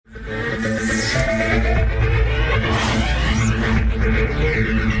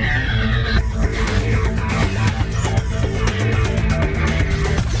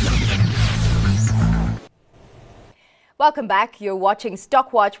Welcome back. You're watching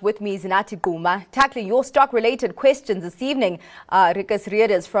Stock Watch with me, Zinati Guma. Tackling your stock-related questions this evening, Rikus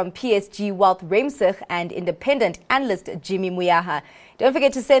Reeders from PSG Wealth Remsig and independent analyst Jimmy Muyaha. Don't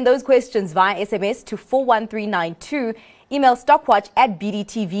forget to send those questions via SMS to 41392. Email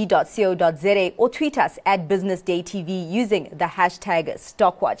stockwatch@bdtv.co.za or tweet us at BusinessDayTV using the hashtag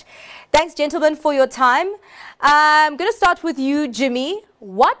Stockwatch. Thanks, gentlemen, for your time. I'm going to start with you, Jimmy.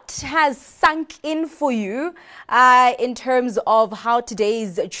 What has sunk in for you in terms of how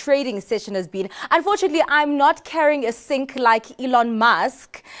today's trading session has been? Unfortunately, I'm not carrying a sink like Elon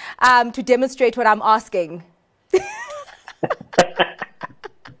Musk to demonstrate what I'm asking.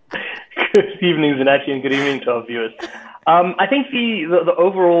 Good evening, Zinati, and good evening to our viewers. I think the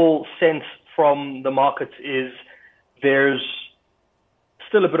overall sense from the markets is there's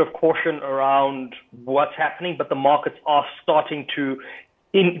still a bit of caution around what's happening, but the markets are starting to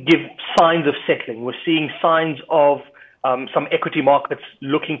give signs of settling. We're seeing signs of some equity markets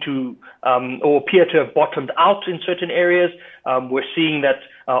looking to or appear to have bottomed out in certain areas. We're seeing that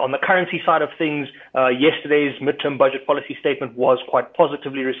on the currency side of things, yesterday's midterm budget policy statement was quite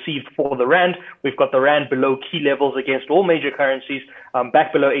positively received for the rand. We've got the rand below key levels against all major currencies,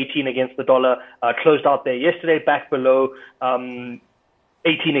 back below 18 against the dollar, closed out there yesterday, back below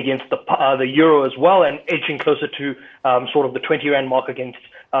 18 against the euro as well, and edging closer to sort of the 20 rand mark against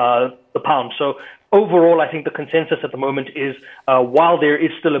the pound. So overall, I think the consensus at the moment is while there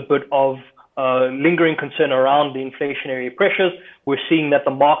is still a bit of lingering concern around the inflationary pressures, we're seeing that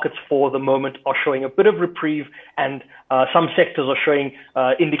the markets for the moment are showing a bit of reprieve, and some sectors are showing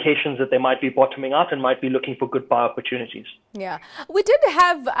indications that they might be bottoming out and might be looking for good buy opportunities. Yeah, we did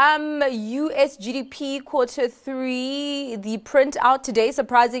have US GDP Q3, the print out today,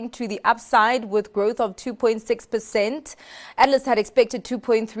 surprising to the upside with growth of 2.6%. Analysts had expected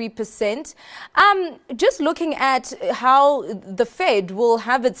 2.3%. Just looking at how the Fed will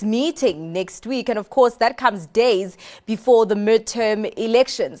have its meeting next week, and of course that comes days before the midterm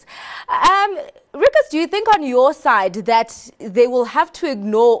elections. Rikus, do you think on your side that they will have to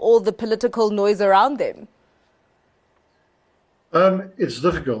ignore all the political noise around them? It's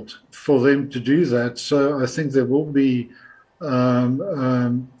difficult for them to do that, so I think there will be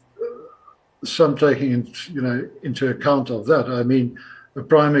some taking into account of that. I mean, a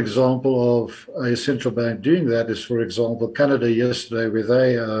prime example of a central bank doing that is, for example, Canada yesterday, where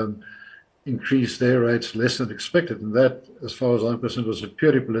they increased their rates less than expected, and that, as far as I'm concerned, was a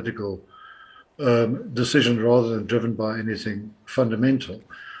purely political decision rather than driven by anything fundamental.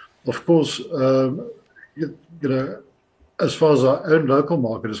 Of course, as far as our own local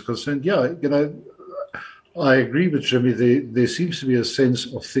market is concerned, I agree with Jimmy. There seems to be a sense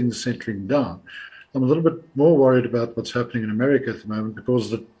of things settling down. I'm a little bit more worried about what's happening in America at the moment,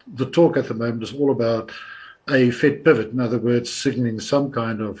 because the talk at the moment is all about a Fed pivot. In other words, signaling some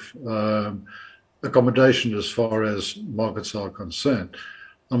kind of accommodation as far as markets are concerned.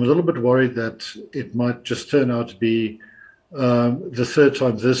 I'm a little bit worried that it might just turn out to be the third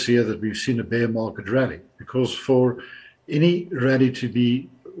time this year that we've seen a bear market rally, because for any rally to be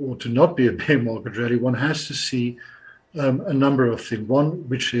or to not be a bear market rally, one has to see a number of things. One,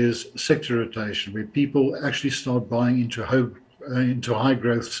 which is sector rotation, where people actually start buying into high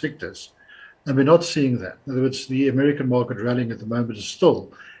growth sectors. And we're not seeing that. In other words, the American market rallying at the moment is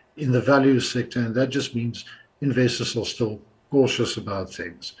still in the value sector, and that just means investors are still cautious about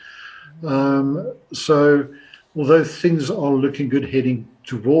things. So although things are looking good heading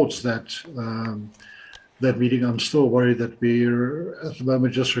towards that meeting, I'm still worried that we're at the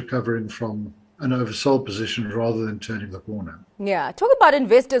moment just recovering from an oversold position rather than turning the corner. Yeah, talk about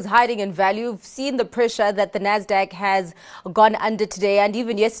investors hiding in value. We've seen the pressure that the Nasdaq has gone under today, and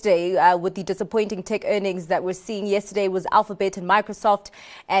even yesterday with the disappointing tech earnings that we're seeing. Yesterday was Alphabet and Microsoft,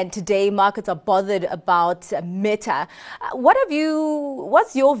 and today markets are bothered about Meta.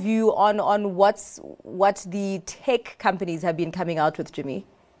 What's your view on what the tech companies have been coming out with, Jimmy?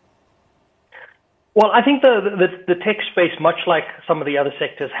 Well, I think the tech space, much like some of the other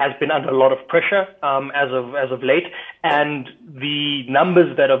sectors, has been under a lot of pressure as of late, and the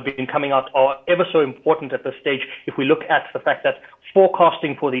numbers that have been coming out are ever so important at this stage. If we look at the fact that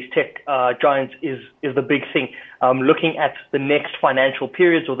forecasting for these tech giants is the big thing. Looking at the next financial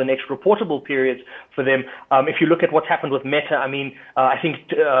periods or the next reportable periods for them, if you look at what's happened with Meta, I mean, I think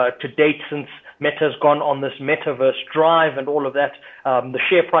to date, since Meta's gone on this metaverse drive and all of that, the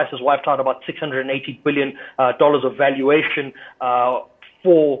share price has wiped out about $680 billion of valuation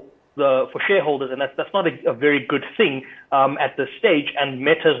for shareholders, and that's not a very good thing at this stage. And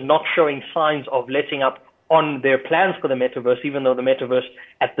Meta's not showing signs of letting up on their plans for the metaverse, even though the metaverse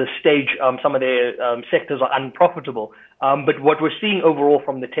at this stage, some of their sectors are unprofitable. But what we're seeing overall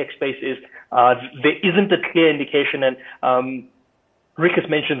from the tech space is there isn't a clear indication, and Rick has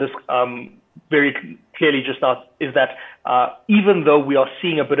mentioned this very clearly just now, is that even though we are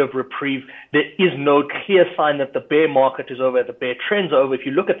seeing a bit of reprieve, there is no clear sign that the bear market is over, the bear trends are over. If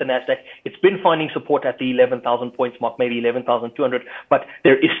you look at the Nasdaq, it's been finding support at the 11,000 points mark, maybe 11,200, but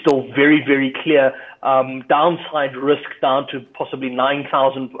there is still very, very clear downside risk down to possibly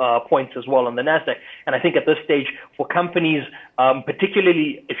 9,000 points as well on the Nasdaq. And I think at this stage, for companies,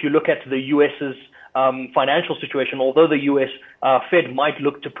 particularly if you look at the US's financial situation, although the US Fed might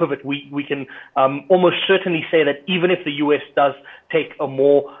look to pivot, we can almost certainly say that even if the US does take a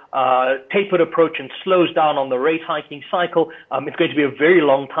more tapered approach and slows down on the rate hiking cycle, it's going to be a very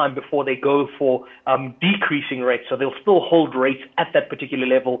long time before they go for decreasing rates. So they'll still hold rates at that particular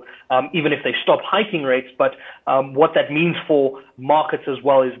level, even if they stop hiking rates. But what that means for markets as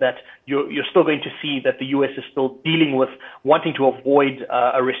well is that you're still going to see that the US is still dealing with wanting to avoid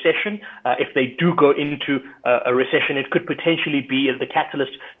a recession. If they do go into a recession, it could potentially be as the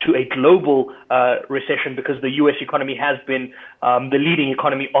catalyst to a global recession, because the US economy has been the leading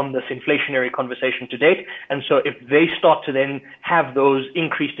economy on this inflationary conversation to date. And so if they start to then have those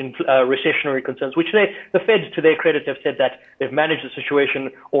increased recessionary concerns, which the Feds, to their credit, have said that they've managed the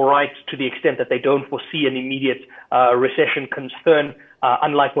situation all right to the extent that they don't foresee an immediate recession concern,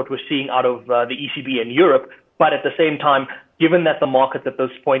 unlike what we're seeing out of the ECB in Europe. But at the same time, given that the markets at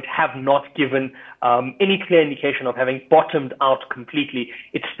this point have not given any clear indication of having bottomed out completely,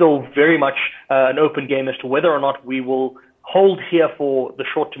 it's still very much an open game as to whether or not we will hold here for the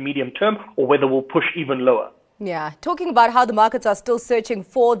short to medium term, or whether we'll push even lower. Yeah, talking about how the markets are still searching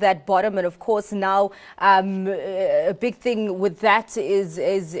for that bottom, and of course now a big thing with that is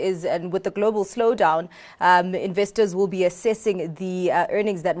and with the global slowdown, investors will be assessing the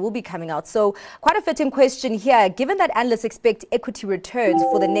earnings that will be coming out. So quite a fitting question here. Given that analysts expect equity returns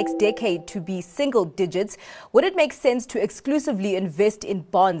for the next decade to be single digits, would it make sense to exclusively invest in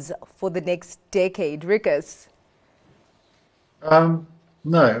bonds for the next decade? Rikus?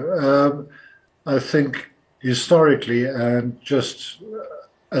 No, I think historically, and just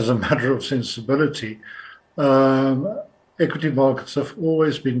as a matter of sensibility, equity markets have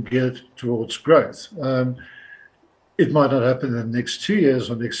always been geared towards growth. It might not happen in the next 2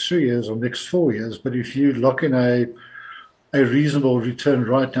 years or next 3 years or next 4 years, but if you lock in a reasonable return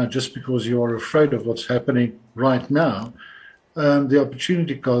right now just because you are afraid of what's happening right now, the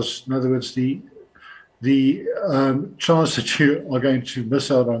opportunity cost, in other words, the chance that you are going to miss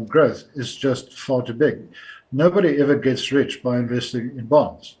out on growth is just far too big. Nobody ever gets rich by investing in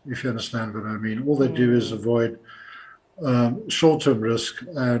bonds, if you understand what I mean. All they do is avoid short-term risk,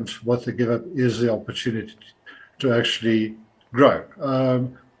 and what they give up is the opportunity to actually grow,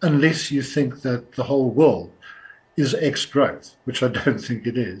 unless you think that the whole world is ex-growth, which I don't think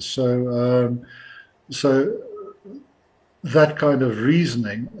it is. So that kind of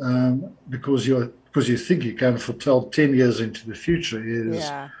reasoning, because you think you can foretell 10 years into the future, is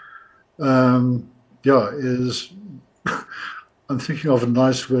I'm thinking of a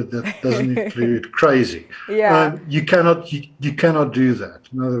nice word that doesn't include crazy. You cannot do that.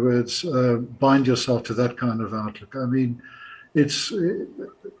 In other words, bind yourself to that kind of outlook. I mean, it's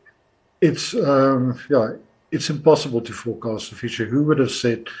impossible to forecast the future. Who would have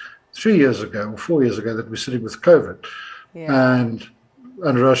said 3 years ago or 4 years ago that we're sitting with COVID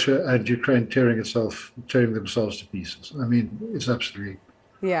and Russia and Ukraine tearing themselves to pieces? I mean, it's absolutely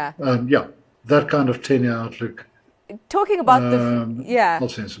that kind of 10-year outlook. Talking about not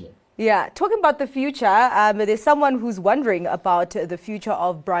sensible. Yeah, talking about the future, there's someone who's wondering about the future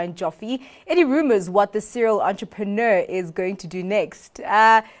of Brian Joffe. Any rumors what the serial entrepreneur is going to do next?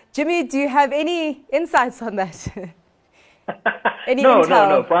 Jimmy, do you have any insights on that? Any intel?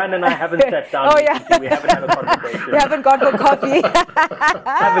 No. Brian and I haven't sat down. We haven't had a conversation. You haven't gone for coffee.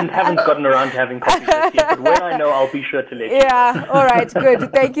 haven't gotten around to having coffee just yet. But when I know, I'll be sure to let you know. Yeah, all right,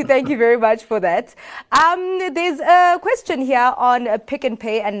 good. Thank you very much for that. There's a question here on Pick n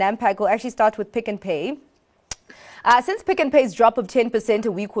Pay and Nampak. We'll actually start with Pick n Pay. Since Pick n Pay's drop of 10%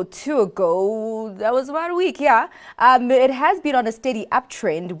 a week or two ago, that was about a week, it has been on a steady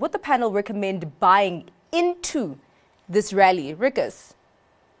uptrend. Would the panel recommend buying into this rally? Rikus?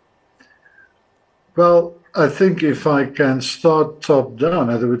 Well, I think if I can start top down,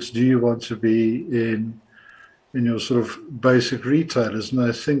 in other words, do you want to be in your sort of basic retailers? And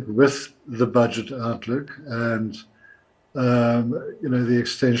I think with the budget outlook and the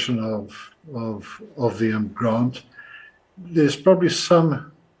extension of the grant, there's probably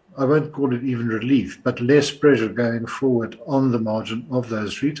some, I won't call it even relief, but less pressure going forward on the margin of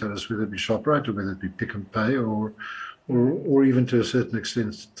those retailers, whether it be ShopRite or whether it be Pick n Pay or or even to a certain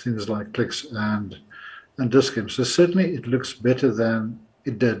extent things like Clicks and Dis-Chem. So certainly it looks better than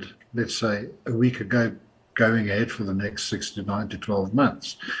it did, let's say, a week ago, going ahead for the next 6 to 9 to 12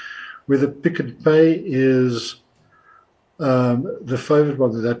 months. Whether Pick n Pay is the favored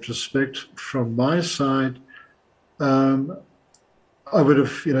one in that respect, from my side, I would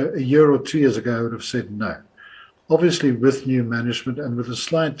have, a year or 2 years ago, I would have said no. Obviously, with new management and with a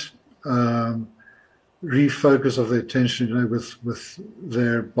slight refocus of the attention, with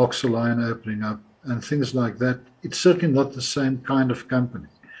their Boxer line opening up and things like that, it's certainly not the same kind of company.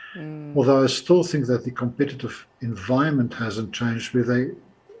 Although I still think that the competitive environment hasn't changed, where they,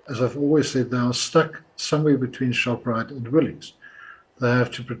 as I've always said, they are stuck somewhere between Shoprite and Woolies. They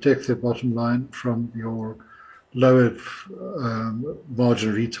have to protect their bottom line from your lower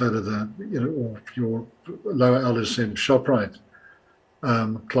margin retailer, or your lower LSM Shoprite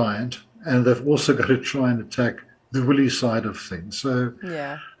client, and they've also got to try and attack the Woolies side of things. So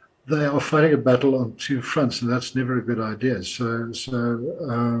they are fighting a battle on two fronts, and that's never a good idea. So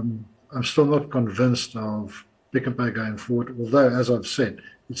I'm still not convinced of Pick n Pay going forward, although, as I've said,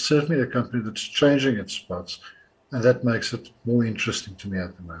 it's certainly a company that's changing its spots, and that makes it more interesting to me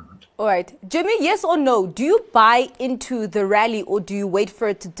at the moment. All right. Jimmy, yes or no? Do you buy into the rally or do you wait for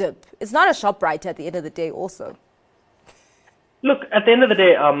it to dip? It's not a ShopRite at the end of the day also. Look, at the end of the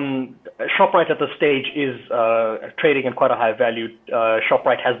day, ShopRite at this stage is trading in quite a high value.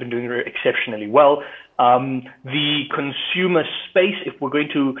 ShopRite has been doing exceptionally well. The consumer space, if we're going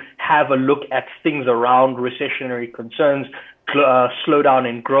to have a look at things around recessionary concerns, slowdown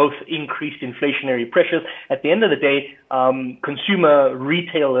in growth, increased inflationary pressures, at the end of the day, consumer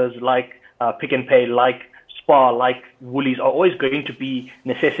retailers like Pick n Pay, like Spar, like Woolies are always going to be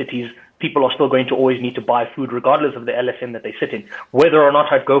necessities. People are still going to always need to buy food regardless of the LSM that they sit in. Whether or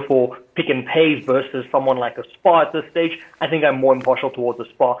not I'd go for Pick n Pay versus someone like a Spar at this stage, I think I'm more impartial towards a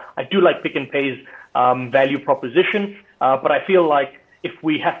Spar. I do like Pick n Pay's value proposition, but I feel like if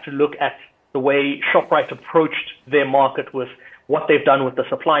we have to look at the way ShopRite approached their market with what they've done with the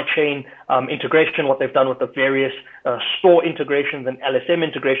supply chain integration, what they've done with the various store integrations and LSM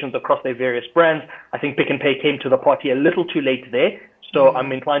integrations across their various brands, I think Pick n Pay came to the party a little too late there. So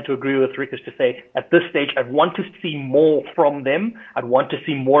I'm inclined to agree with Rikus to say, at this stage, I'd want to see more from them. I'd want to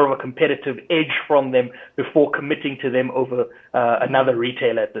see more of a competitive edge from them before committing to them over another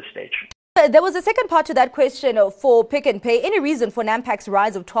retailer at this stage. There was a second part to that question for Pick n Pay. Any reason for Nampak's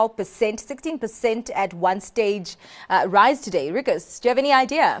rise of 12%, 16% at one stage rise today? Rikus, do you have any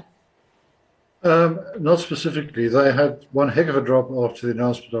idea? Not specifically. They had one heck of a drop after the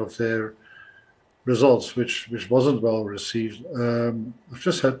announcement of their results, which wasn't well received. I've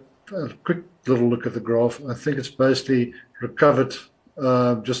just had a quick little look at the graph. I think it's basically recovered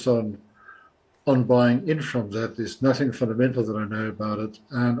just on buying in from that. There's nothing fundamental that I know about it,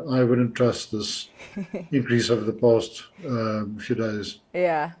 and I wouldn't trust this increase over the past few days.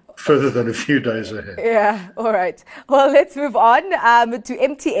 Yeah. Further than a few days ahead. Yeah, all right. Well, let's move on to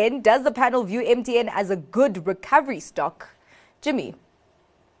MTN. Does the panel view MTN as a good recovery stock? Jimmy?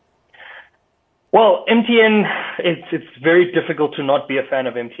 Well, MTN, it's very difficult to not be a fan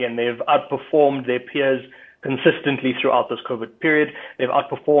of MTN. They've outperformed their peers consistently throughout this COVID period. They've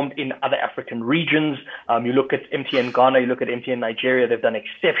outperformed in other African regions. You look at MTN Ghana, you look at MTN Nigeria, they've done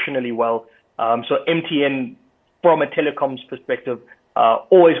exceptionally well. So MTN, from a telecoms perspective,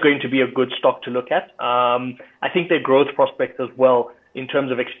 always going to be a good stock to look at. I think their growth prospects as well, in terms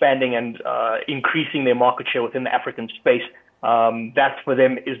of expanding and increasing their market share within the African space, that for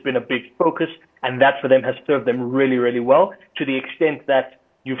them has been a big focus, and that for them has served them really, really well, to the extent that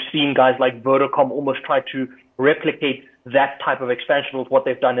you've seen guys like Vodacom almost try to replicate that type of expansion with what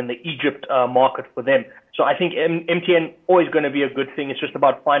they've done in the Egypt market for them. So I think MTN always going to be a good thing. It's just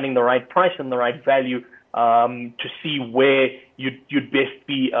about finding the right price and the right value to see where you'd best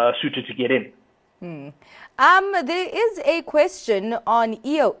be suited to get in. There is a question on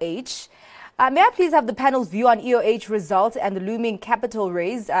EOH. May I please have the panel's view on EOH results and the looming capital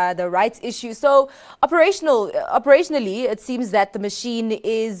raise, the rights issue? So operationally, it seems that the machine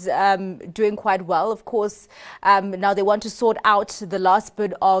is doing quite well. Of course, now they want to sort out the last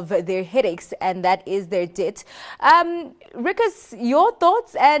bit of their headaches, and that is their debt. Rikus, your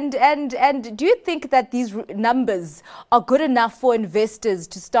thoughts, and do you think that these numbers are good enough for investors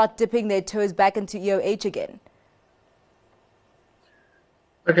to start dipping their toes back into EOH again?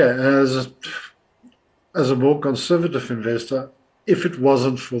 Okay, as a more conservative investor, if it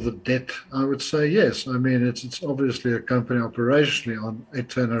wasn't for the debt, I would say yes. I mean, it's obviously a company operationally on a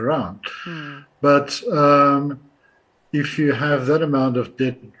turnaround. But if you have that amount of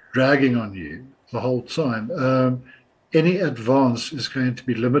debt dragging on you the whole time, any advance is going to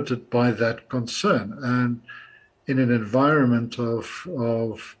be limited by that concern. And in an environment of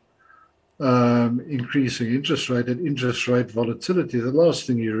increasing interest rate and interest rate volatility, the last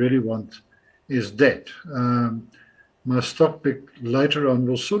thing you really want is debt. My stock pick later on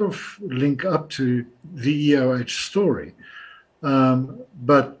will sort of link up to the EOH story.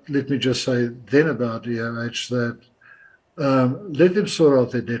 But let me just say then about EOH that let them sort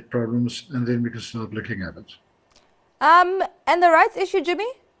out their debt problems and then we can start looking at it. And the rights issue, Jimmy?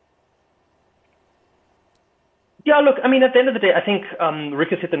 Yeah, look, I mean, at the end of the day, I think Rick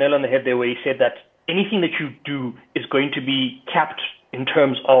has hit the nail on the head there where he said that anything that you do is going to be capped in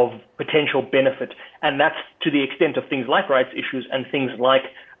terms of potential benefit. And that's to the extent of things like rights issues and things like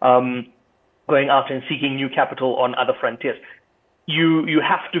going out and seeking new capital on other frontiers. You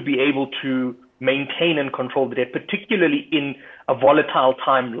have to be able to maintain and control the debt, particularly in a volatile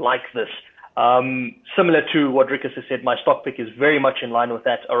time like this. Similar to what Rick has said, my stock pick is very much in line with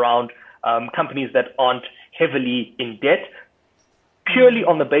that around companies that aren't heavily in debt, purely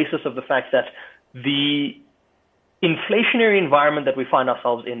on the basis of the fact that the inflationary environment that we find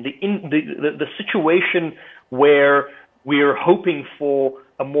ourselves in, the situation where we're hoping for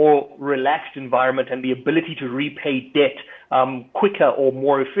a more relaxed environment and the ability to repay debt quicker or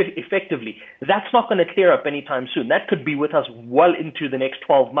more effectively, that's not going to clear up anytime soon. That could be with us well into the next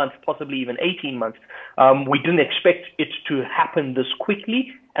 12 months, possibly even 18 months. We didn't expect it to happen this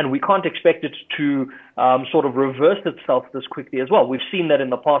quickly, and we can't expect it to sort of reverse itself this quickly as well. We've seen that in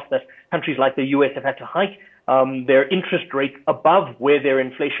the past that countries like the US have had to hike their interest rate above where their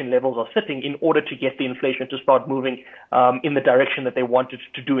inflation levels are sitting in order to get the inflation to start moving in the direction that they wanted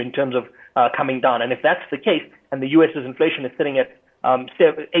to do in terms of coming down. And if that's the case, and the US's inflation is sitting at 8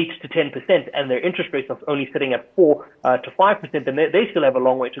 to 10%, and their interest rates are only sitting at 4 to 5%, then they still have a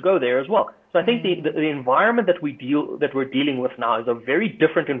long way to go there as well. So I think the environment that we're dealing with now is a very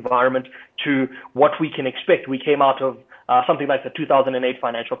different environment to what we can expect. We came out of something like the 2008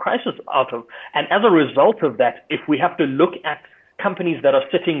 financial crisis out of, and as a result of that, if we have to look at companies that are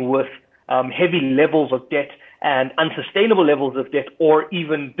sitting with heavy levels of debt and unsustainable levels of debt, or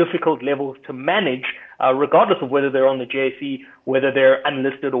even difficult levels to manage, regardless of whether they're on the JSE, whether they're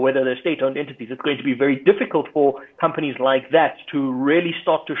unlisted, or whether they're state-owned entities. It's going to be very difficult for companies like that to really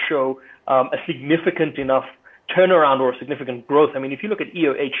start to show a significant enough turnaround or a significant growth. I mean, if you look at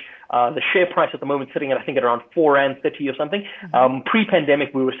EOH, the share price at the moment sitting at, I think, at around 4.30 or something.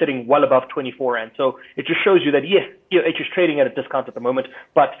 Pre-pandemic, we were sitting well above 24 Rand. So it just shows you that, yes, EOH is trading at a discount at the moment,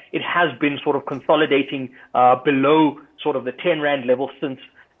 but it has been sort of consolidating below sort of the 10 Rand level since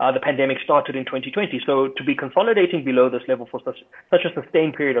the pandemic started in 2020. So to be consolidating below this level for such a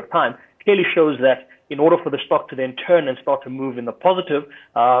sustained period of time clearly shows that in order for the stock to then turn and start to move in the positive,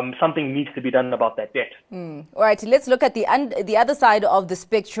 something needs to be done about that debt. All right, let's look at the other side of the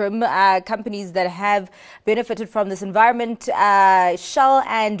spectrum, companies that have benefited from this environment, Shell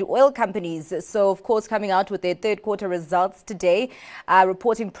and oil companies. So, of course, coming out with their third quarter results today,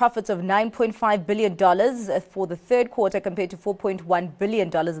 reporting profits of $9.5 billion for the third quarter compared to $4.1 billion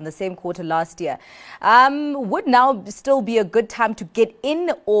in the same quarter last year. Would now still be a good time to get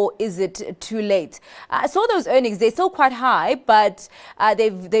in, or is it too late? I saw those earnings; they're still quite high, but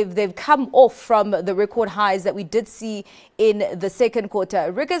they've come off from the record highs that we did see in the second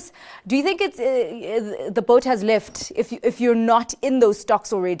quarter. Rikus, do you think it's the boat has left if you're not in those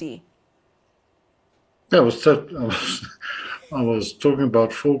stocks already? Yeah, I was talking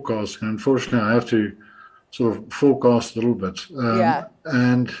about forecasting. Unfortunately, I have to sort of forecast a little bit.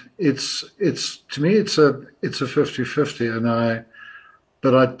 And it's to me it's a 50-50,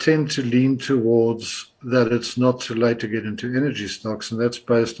 but I tend to lean towards that it's not too late to get into energy stocks, and that's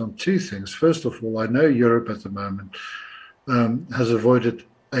based on two things. First of all, I know Europe at the moment has avoided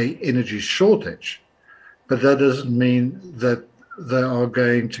an energy shortage, but that doesn't mean that they are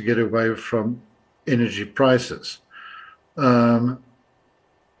going to get away from energy prices.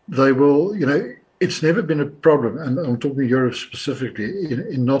 They will, it's never been a problem, and I'm talking Europe specifically,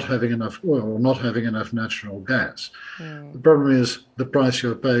 in not having enough oil or not having enough natural gas. The problem is the price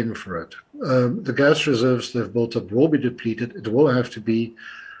you're paying for it. The gas reserves they've built up will be depleted. It will have to be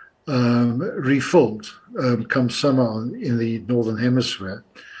refilled come summer in the Northern Hemisphere.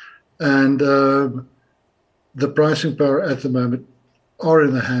 And the pricing power at the moment are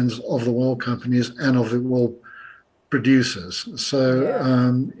in the hands of the oil companies and of the oil producers. So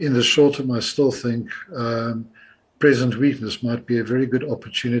in the short term, I still think present weakness might be a very good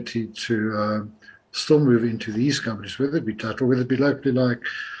opportunity to still move into these companies, whether it be Total, whether it be likely like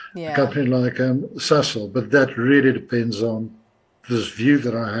a company like Sasol. But that really depends on this view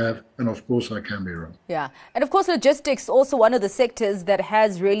that I have, and of course I can be wrong. Yeah. And of course, logistics, also one of the sectors that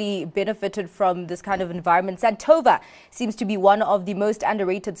has really benefited from this kind of environment. Santova seems to be one of the most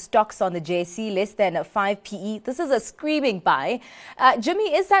underrated stocks on the JSE, less than 5 PE. This is a screaming buy.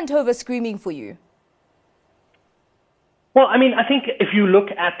 Jimmy, is Santova screaming for you? Well, I mean, I think if you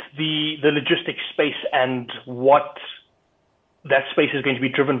look at the logistics space and what that space is going to be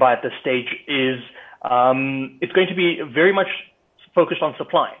driven by at this stage is it's going to be very much focused on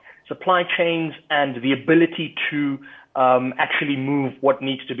supply chains and the ability to actually move what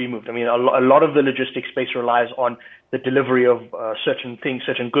needs to be moved. I mean, a lot of the logistics space relies on the delivery of certain things,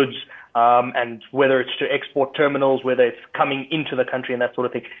 certain goods, and whether it's to export terminals, whether it's coming into the country and that sort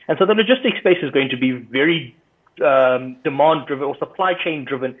of thing. And so the logistics space is going to be very demand driven or supply chain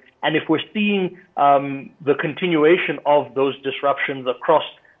driven. And if we're seeing the continuation of those disruptions across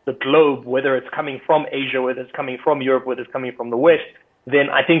the globe, whether it's coming from Asia, whether it's coming from Europe, whether it's coming from the West, then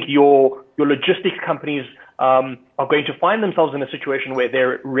I think your logistics companies are going to find themselves in a situation where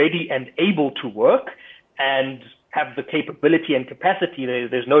they're ready and able to work and have the capability and capacity.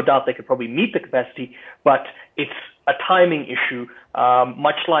 There's no doubt they could probably meet the capacity, but it's a timing issue,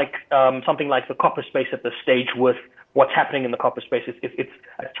 much like something like the copper space at this stage with what's happening in the copper space. It's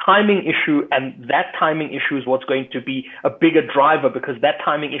a timing issue, and that timing issue is what's going to be a bigger driver because that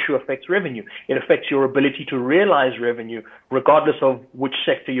timing issue affects revenue. It affects your ability to realize revenue regardless of which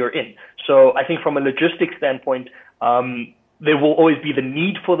sector you're in. So I think from a logistics standpoint, there will always be the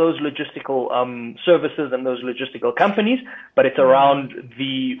need for those logistical services and those logistical companies, but it's around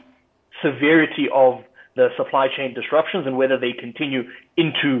the severity of the supply chain disruptions and whether they continue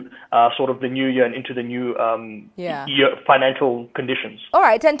into sort of the new year and into the new year financial conditions. All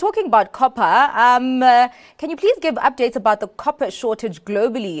right. And talking about copper, can you please give updates about the copper shortage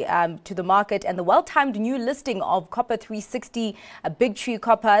globally to the market and the well-timed new listing of Copper 360, Big Tree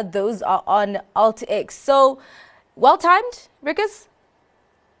Copper? Those are on AltX. So well-timed, Rikus?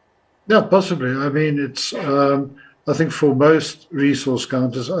 Yeah, possibly. I mean, it's, I think for most resource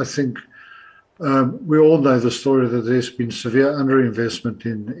counters, I think we all know the story that there's been severe underinvestment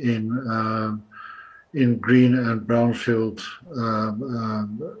in green and brownfield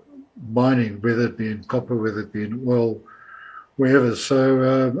mining, whether it be in copper, whether it be in oil, wherever.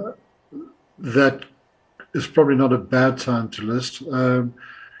 So that is probably not a bad time to list.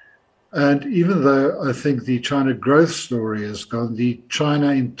 And even though I think the China growth story has gone, the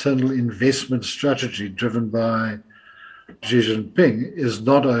China internal investment strategy driven by Xi Jinping is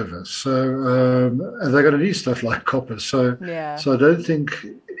not over. So, and they're going to need stuff like copper. So, so I don't think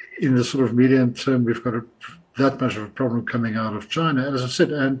in the sort of medium term we've got that much of a problem coming out of China. As I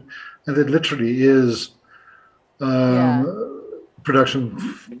said, and there literally is production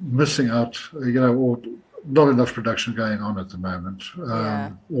missing out, or not enough production going on at the moment,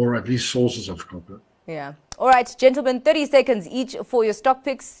 or at least sources of copper. Yeah. All right, gentlemen, 30 seconds each for your stock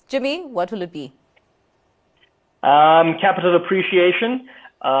picks. Jimmy, what will it be? Capital appreciation,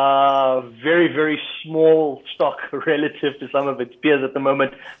 very, very small stock relative to some of its peers at the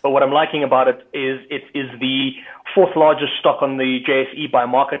moment. But what I'm liking about it is the fourth largest stock on the JSE by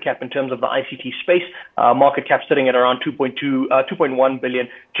market cap in terms of the ICT space. Market cap sitting at around 2.1 billion,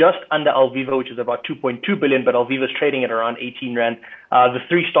 just under Alviva, which is about 2.2 billion, but Alviva is trading at around 18 Rand. The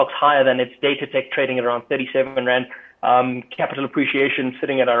three stocks higher than its Datatec trading at around 37 Rand. Capital appreciation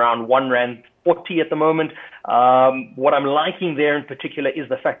sitting at around 1 Rand 40 at the moment. What I'm liking there in particular is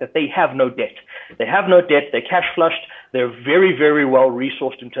the fact that they have no debt. They have no debt. They're cash flushed. They're very, very well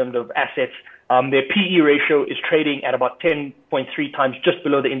resourced in terms of assets. Their PE ratio is trading at about 10.3 times, just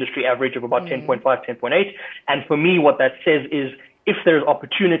below the industry average of about 10.5, 10.8. And for me, what that says is if there's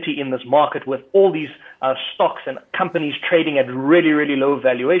opportunity in this market with all these stocks and companies trading at really, really low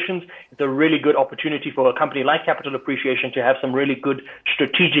valuations, it's a really good opportunity for a company like Capital Appreciation to have some really good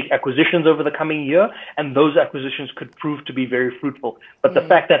strategic acquisitions over the coming year, and those acquisitions could prove to be very fruitful. But the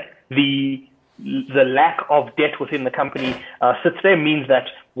fact that the lack of debt within the company sits there means that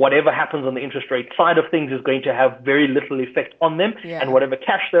whatever happens on the interest rate side of things is going to have very little effect on them, and whatever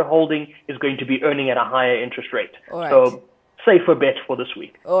cash they're holding is going to be earning at a higher interest rate. All right. So safer bet for this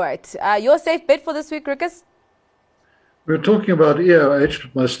week. All right. Your safe bet for this week, Rikus? We're talking about EOH,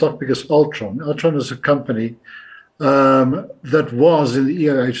 but my stock pick is Altron. Altron is a company that was in the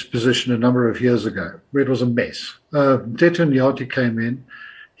EOH position a number of years ago, where it was a mess. Teto Nyati came in.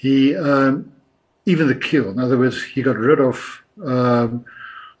 He, even the Q, in other words, he got rid of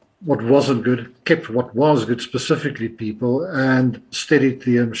what wasn't good, kept what was good, specifically people, and steadied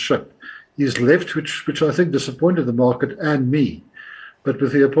the ship. He's left, which I think disappointed the market and me. But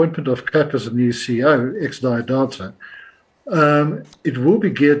with the appointment of Cap as a new CEO, ex-Diadata, it will be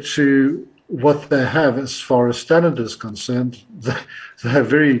geared to what they have as far as Standard is concerned. They have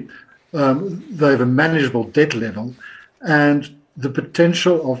they have a manageable debt level, and the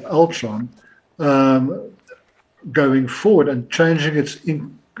potential of Altron going forward and changing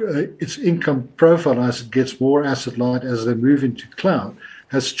its income profile as it gets more asset light as they move into cloud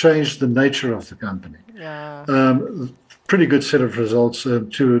has changed the nature of the company. Yeah. Pretty good set of results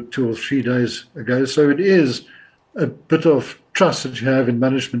 2 or 3 days ago. So it is a bit of trust that you have in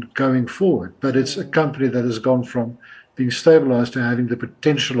management going forward, but it's a company that has gone from being stabilized to having the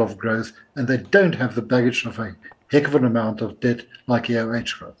potential of growth, and they don't have the baggage of a heck of an amount of debt like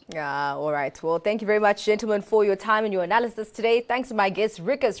EOH growth. Yeah, all right. Well, thank you very much, gentlemen, for your time and your analysis today. Thanks to my guests,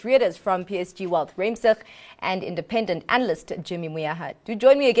 Rikus Reeders from PSG Wealth Remsig and independent analyst Jimmy Muyaha. Do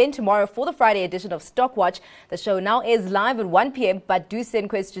join me again tomorrow for the Friday edition of Stock Watch. The show now is live at 1 p.m., but do send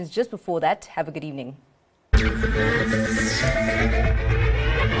questions just before that. Have a good evening.